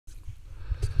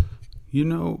You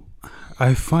know,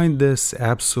 I find this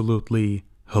absolutely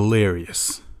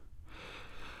hilarious.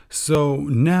 So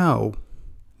now,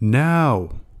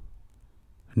 now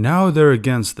they're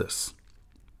against this.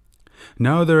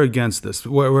 Now they're against this.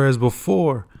 Whereas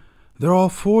before, they're all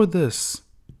for this.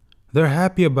 They're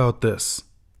happy about this.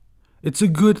 It's a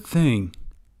good thing.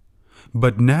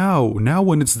 But now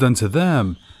when it's done to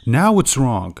them, now it's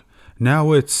wrong.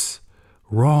 Now it's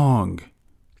wrong.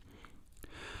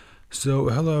 So,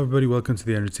 hello everybody, welcome to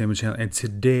the Entertainment Channel, and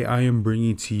today I am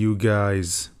bringing to you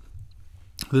guys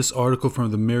this article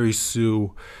from the Mary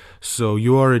Sue. So,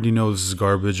 you already know this is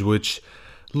garbage, which,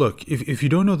 look, if you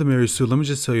don't know the Mary Sue, let me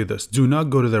just tell you this. Do not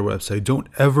go to their website. Don't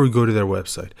ever go to their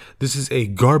website. This is a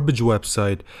garbage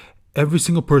website. Every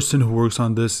single person who works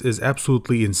on this is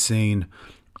absolutely insane.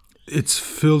 It's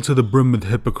filled to the brim with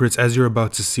hypocrites, as you're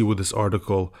about to see with this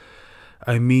article.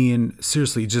 I mean,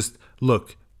 seriously, just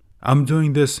look. I'm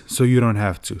doing this so you don't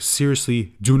have to.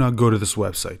 Seriously, do not go to this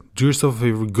website. Do yourself a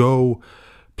favor. Go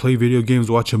play video games,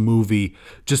 watch a movie,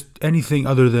 just anything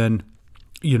other than,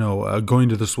 going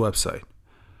to this website.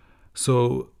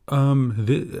 So, and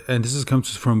this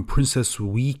comes from Princess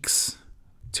Weeks.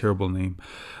 Terrible name.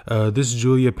 This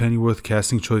Julia Pennyworth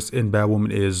casting choice in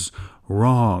Batwoman is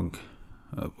wrong.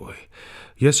 Oh boy.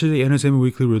 Yesterday, Entertainment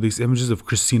Weekly released images of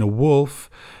Christina Wolf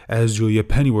as Julia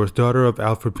Pennyworth, daughter of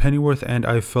Alfred Pennyworth, and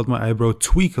I felt my eyebrow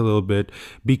tweak a little bit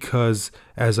because,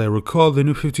 as I recall, the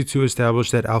New 52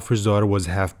 established that Alfred's daughter was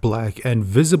half black, and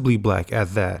visibly black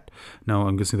at that. Now,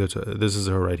 I'm guessing that this is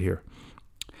her right here.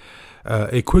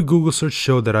 A quick Google search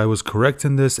showed that I was correct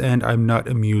in this, and I'm not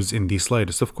amused in the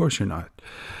slightest. Of course you're not.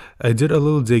 I did a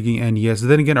little digging, and yes,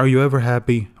 then again, are you ever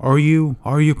happy? Are you,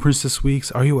 Princess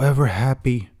Weeks? Are you ever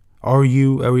happy? Are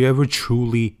you ever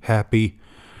truly happy?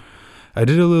 I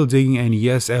did a little digging, and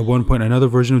yes, at one point, another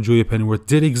version of Julia Pennyworth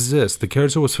did exist. The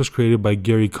character was first created by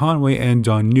Gary Conway and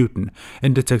Don Newton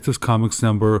in Detective Comics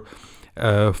number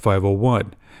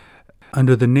 501.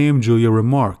 Under the name Julia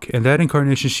Remarque. In that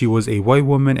incarnation, she was a white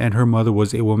woman, and her mother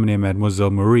was a woman named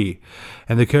Mademoiselle Marie.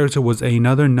 And the character was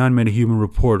another non-metahuman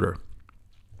reporter.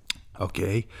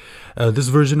 Okay. This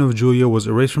version of Julia was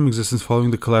erased from existence following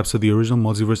the collapse of the original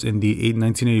multiverse in the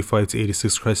 1985 to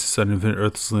 86 Crisis on Infinite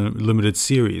Earths limited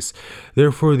series.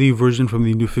 Therefore, the version from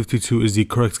the New 52 is the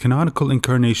correct canonical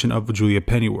incarnation of Julia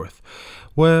Pennyworth.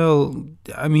 Well,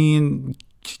 I mean,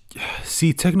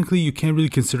 see, technically you can't really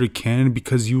consider it canon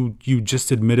because you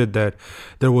just admitted that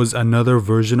there was another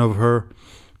version of her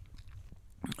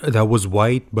that was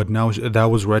white, but now that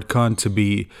was retconned to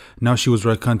be, now she was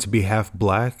retconned to be half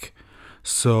black.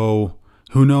 So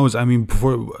who knows? I mean,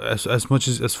 before,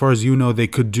 as far as you know, they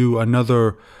could do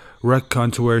another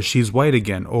retcon to where she's white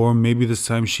again, or maybe this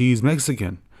time she's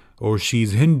Mexican, or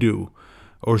she's Hindu,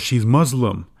 or she's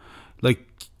Muslim. Like,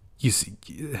 you see,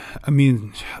 I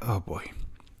mean, oh boy.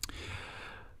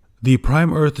 The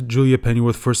Prime Earth Julia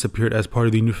Pennyworth first appeared as part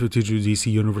of the New 52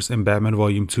 DC Universe in Batman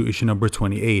Volume 2, issue number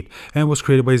 28, and was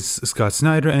created by Scott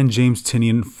Snyder and James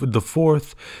Tynion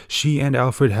IV. She and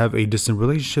Alfred have a distant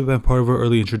relationship, and part of her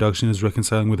early introduction is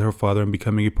reconciling with her father and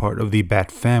becoming a part of the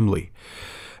Bat family.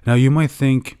 Now, you might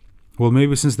think, well,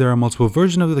 maybe since there are multiple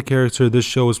versions of the character, this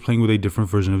show is playing with a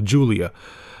different version of Julia.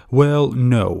 Well,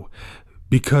 no.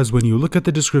 Because when you look at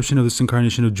the description of this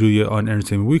incarnation of Julia on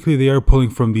Entertainment Weekly, they are pulling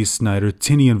from the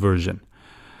Snyder-Tynion version.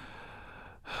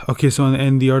 Okay, so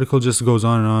and the article just goes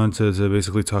on and on to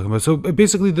basically talk about. So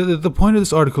basically, the point of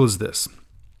this article is this: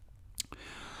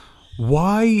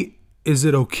 why is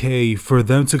it okay for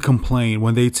them to complain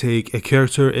when they take a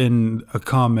character in a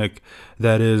comic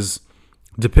that is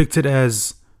depicted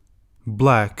as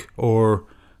black, or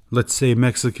let's say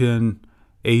Mexican,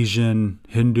 Asian,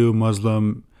 Hindu,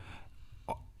 Muslim,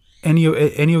 any of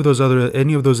those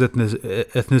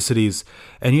ethnicities,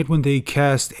 and yet when they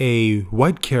cast a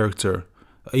white character,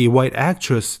 a white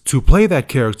actress to play that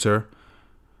character,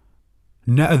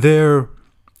 now they're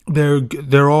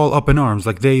all up in arms.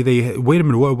 Like they wait a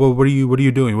minute, what are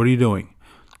you doing?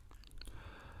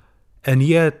 And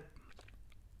yet,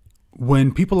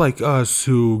 when people like us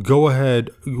who go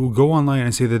online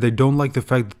and say that they don't like the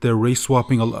fact that they're race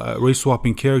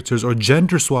swapping characters or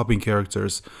gender swapping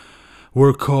characters,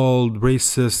 we're called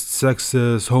racist,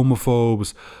 sexist,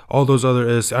 homophobes, all those other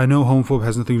is. I know homophobe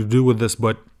has nothing to do with this,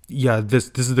 but yeah,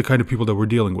 this is the kind of people that we're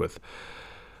dealing with.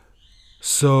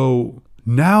 So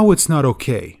now it's not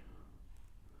okay.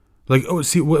 Like, oh,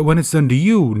 see, when it's done to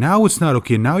you, now it's not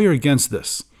okay. Now you're against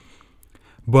this.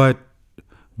 But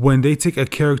when they take a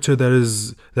character that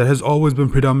has always been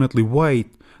predominantly white,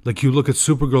 like you look at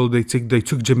Supergirl, they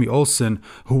took Jimmy Olsen,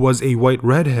 who was a white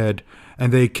redhead,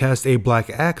 and they cast a black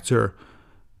actor.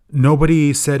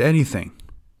 Nobody said anything.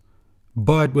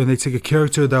 But when they take a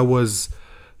character that was,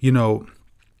 you know,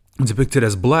 depicted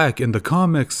as black in the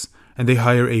comics, and they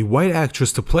hire a white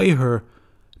actress to play her,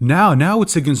 now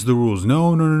it's against the rules.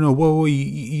 No. Whoa,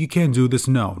 you can't do this.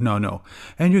 No.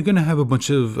 And you're gonna have a bunch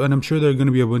of, and I'm sure there are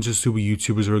gonna be a bunch of super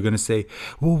YouTubers who are gonna say,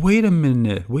 well, wait a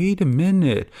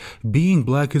minute. Being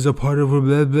black is a part of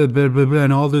blah blah blah blah blah,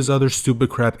 and all this other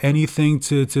stupid crap. Anything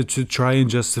to try and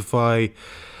justify,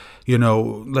 you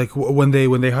know, like when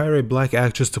they hire a black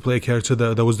actress to play a character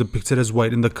that was depicted as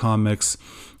white in the comics,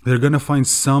 they're gonna find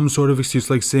some sort of excuse,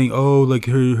 like saying, oh, like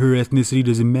her ethnicity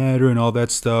doesn't matter and all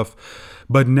that stuff.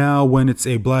 But now when it's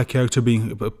a black character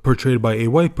being portrayed by a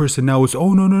white person, now it's,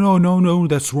 oh, no,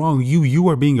 that's wrong. You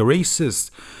are being a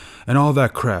racist and all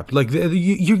that crap. Like,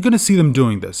 you're going to see them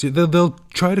doing this. They'll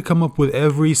try to come up with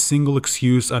every single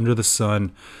excuse under the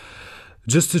sun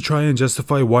just to try and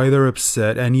justify why they're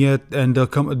upset. And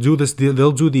they'll do this.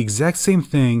 They'll do the exact same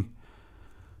thing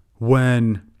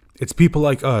when it's people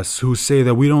like us who say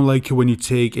that we don't like it when you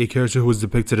take a character who is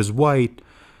depicted as white,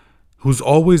 who's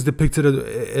always depicted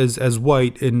as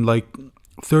white in like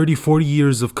 30-40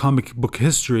 years of comic book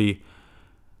history,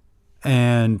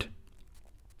 and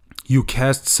you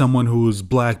cast someone who's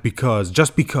black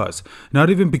just because,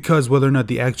 not even because whether or not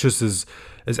the actress is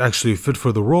actually fit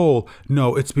for the role.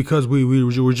 No, it's because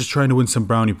we're just trying to win some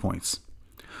brownie points.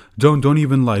 Don't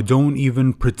even lie. Don't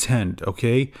even pretend,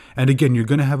 okay? And again, you're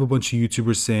gonna have a bunch of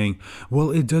YouTubers saying,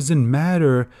 well, it doesn't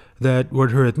matter that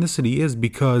what her ethnicity is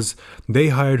because they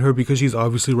hired her because she's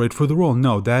obviously right for the role.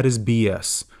 No, that is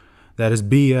BS. That is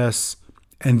BS,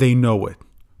 and they know it.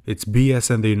 It's BS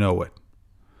and they know it.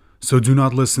 So do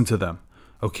not listen to them.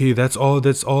 Okay, that's all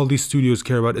these studios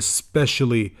care about,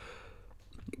 especially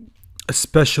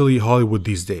Hollywood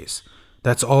these days.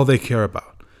 That's all they care about.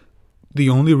 The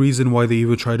only reason why they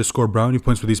even try to score brownie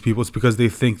points with these people is because they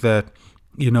think that,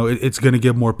 you know, it's going to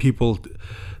get more people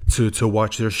to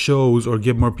watch their shows or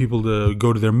get more people to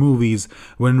go to their movies,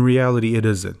 when in reality it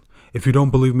isn't. If you don't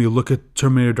believe me, look at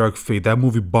Terminator Dark Fate. That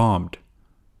movie bombed.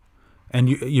 And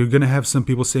you're going to have some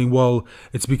people saying, well,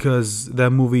 it's because that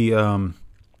movie,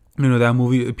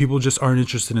 people just aren't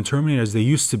interested in Terminator as they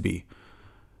used to be.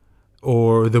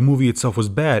 Or the movie itself was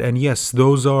bad. And yes,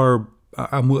 those are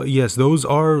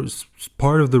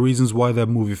part of the reasons why that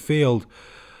movie failed,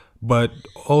 but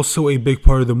also a big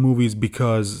part of the movie is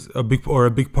because a big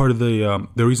part of the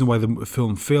reason why the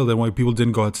film failed and why people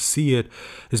didn't go out to see it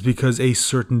is because a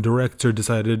certain director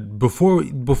decided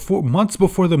months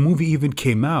before the movie even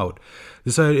came out,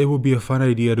 decided it would be a fun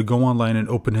idea to go online and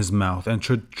open his mouth and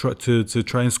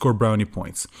try and score brownie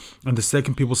points. And the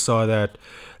second people saw that,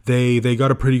 they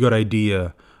got a pretty good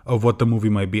idea of what the movie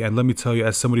might be. And let me tell you,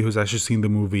 as somebody who's actually seen the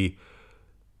movie,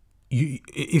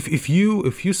 if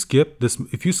you skip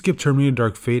Terminator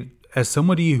Dark Fate, as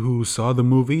somebody who saw the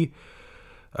movie,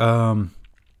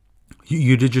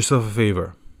 you did yourself a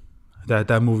favor.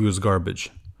 That movie was garbage.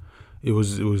 It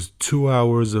was 2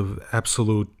 hours of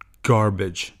absolute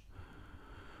garbage.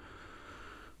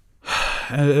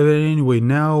 And anyway,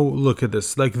 now look at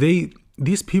this. Like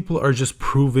these people are just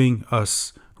proving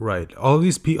us right.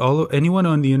 Anyone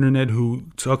on the internet who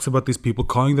talks about these people,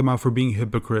 calling them out for being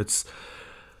hypocrites,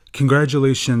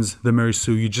 congratulations, the Mary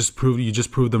Sue. You just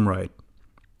proved them right.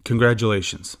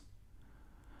 Congratulations.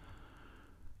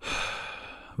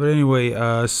 But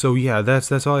anyway, so yeah,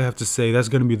 that's all I have to say. That's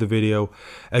gonna be the video.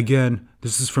 Again,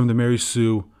 this is from the Mary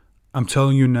Sue. I'm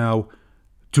telling you now,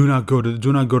 do not go to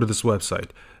this website.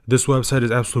 This website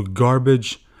is absolute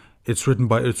garbage. It's run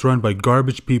by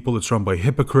garbage people. It's run by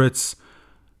hypocrites.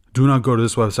 Do not go to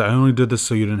this website. I only did this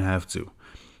so you didn't have to.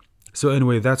 So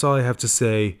anyway, that's all I have to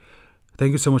say.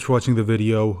 Thank you so much for watching the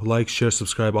video. Like, share,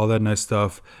 subscribe, all that nice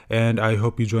stuff. And I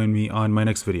hope you join me on my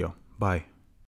next video. Bye.